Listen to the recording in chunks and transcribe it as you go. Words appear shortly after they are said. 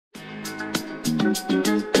Hello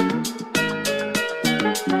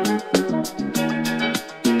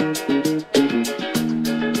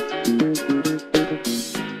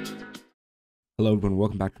everyone,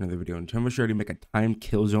 welcome back to another video. And today I'm going to show you how to make a timed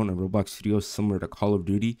kill zone in Roblox Studios similar to Call of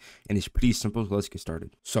Duty, and it's pretty simple, so let's get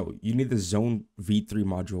started. So you need the Zone V3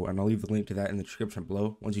 module, and I'll leave the link to that in the description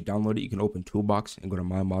below. Once you download it, you can open Toolbox and go to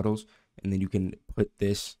My Models, and then you can put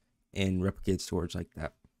this in replicated storage like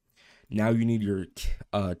that. Now you need your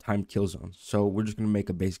timed kill zone. So we're just going to make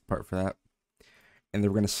a basic part for that, and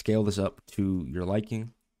then we're going to scale this up to your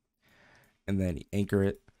liking, and then anchor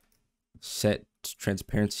it, set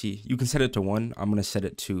transparency. You can set it to 1. I'm going to set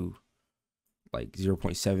it to like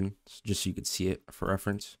 0.7 just so you can see it for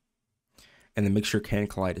reference. And then make sure can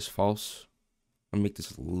collide is false. I'll make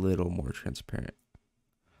this a little more transparent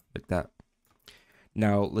like that.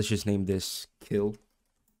 Now let's just name this kill.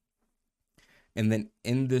 And then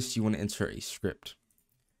in this you want to insert a script.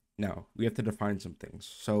 Now we have to define some things.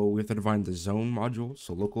 So we have to define the zone module.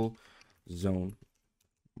 So local zone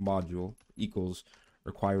module equals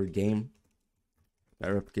required game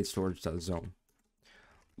that replicates storage.zone.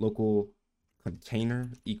 Local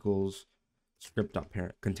container equals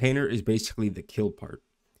script.parent. Container is basically the kill part,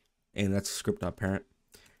 and that's script.parent.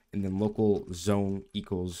 And then local zone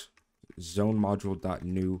equals zone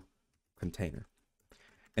module.new container,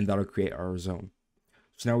 and that'll create our zone.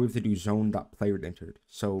 So now we have to do zone.player entered.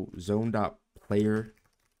 So zone.player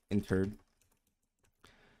entered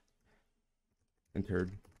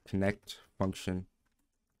connect function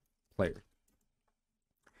player.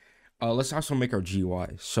 Let's also make our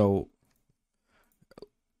GUI. So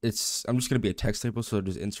I'm just going to be a text label. So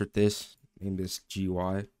just insert this, name this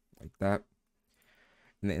GUI like that.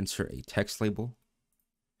 And then insert a text label.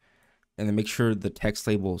 And then make sure the text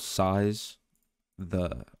label size,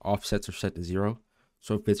 the offsets are set to 0.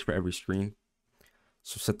 So it fits for every screen.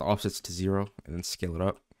 So set the offsets to 0 and then scale it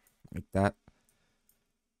up like that.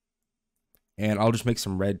 And I'll just make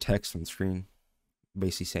some red text on the screen,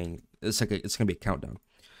 basically saying it's going to be a countdown.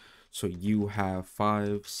 So you have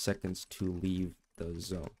 5 seconds to leave the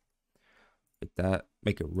zone. Like that.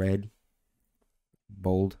 Make it red,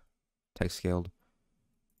 bold, text scaled,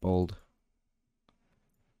 bold.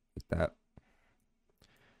 Like that.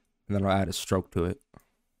 And then I'll add a stroke to it.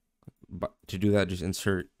 But to do that, just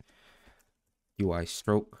insert UI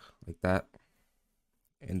stroke like that.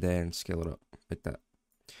 And then scale it up like that.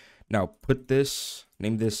 Now put this,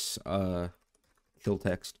 name this kill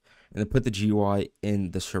text. And then put the GUI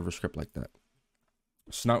in the server script like that.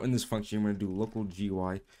 So now in this function, you're going to do local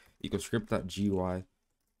GUI equals script.gui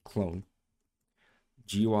clone.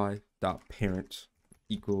 GUI.parent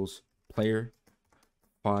equals player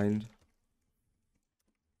find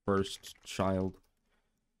first child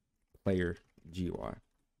player GUI.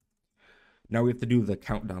 Now we have to do the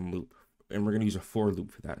countdown loop. And we're going to use a for loop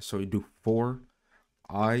for that. So we do for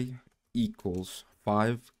I equals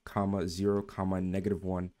 5, 0,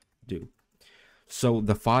 -1. Do. So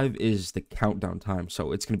the 5 is the countdown time,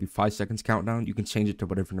 so it's going to be 5 seconds countdown. You can change it to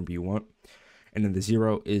whatever number you want, and then the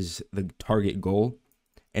 0 is the target goal,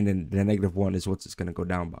 and then the -1 is what it's going to go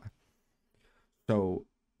down by. So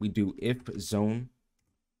we do if zone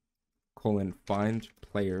 :find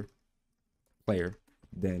player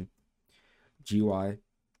then GUI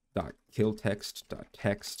dot kill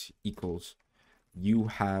text equals you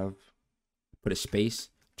have, put a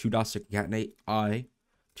space, 2 dots to concatenate, I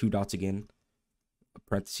 2 dots again,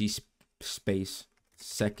 parentheses, space,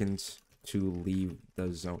 seconds to leave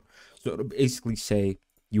the zone. So it'll basically say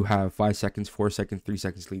you have 5 seconds, 4 seconds, 3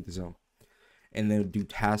 seconds to leave the zone. And then do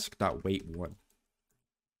task.wait1.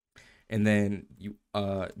 And then you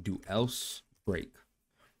do else break.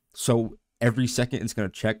 So every second it's going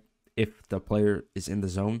to check if the player is in the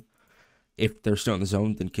zone. If they're still in the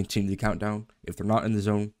zone, then continue the countdown. If they're not in the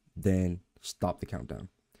zone, then stop the countdown.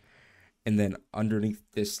 And then underneath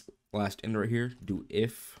this last end right here, do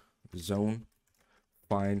if zone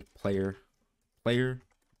find player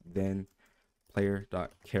then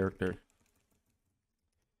player.character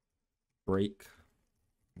break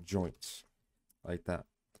joints like that.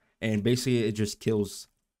 And basically it just kills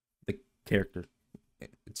the character.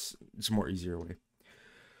 It's a more easier way.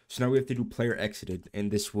 So now we have to do player exited,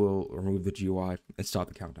 and this will remove the GUI and stop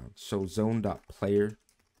the countdown. So zone.player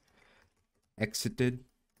exited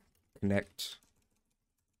connect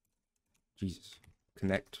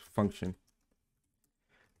function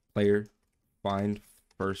player find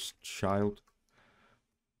first child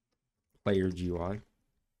player GUI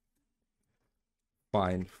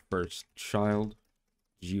find first child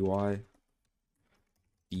GUI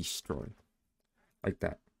destroy like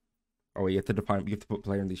that. Oh, you have to put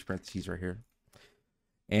player in these parentheses right here.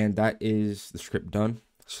 And that is the script done.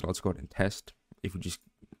 So let's go ahead and test. If we just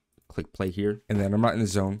click play here, and then I'm not in the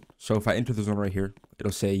zone. So if I enter the zone right here,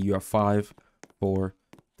 it'll say you have 5, 4,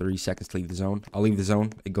 3 seconds to leave the zone. I'll leave the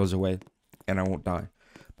zone, it goes away, and I won't die.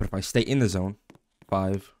 But if I stay in the zone,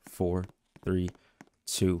 5, 4, 3,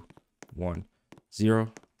 2, 1,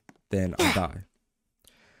 0, then I die.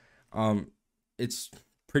 It's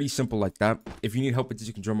pretty simple like that. If you need help with this,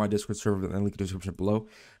 you can join my Discord server, and link in the description below.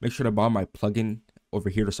 Make sure to buy my plugin over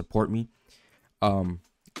here to support me. You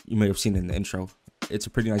may have seen it in the intro. It's a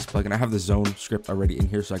pretty nice plugin. I have the zone script already in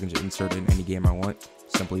here, so I can just insert it in any game I want,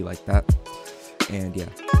 simply like that. And yeah.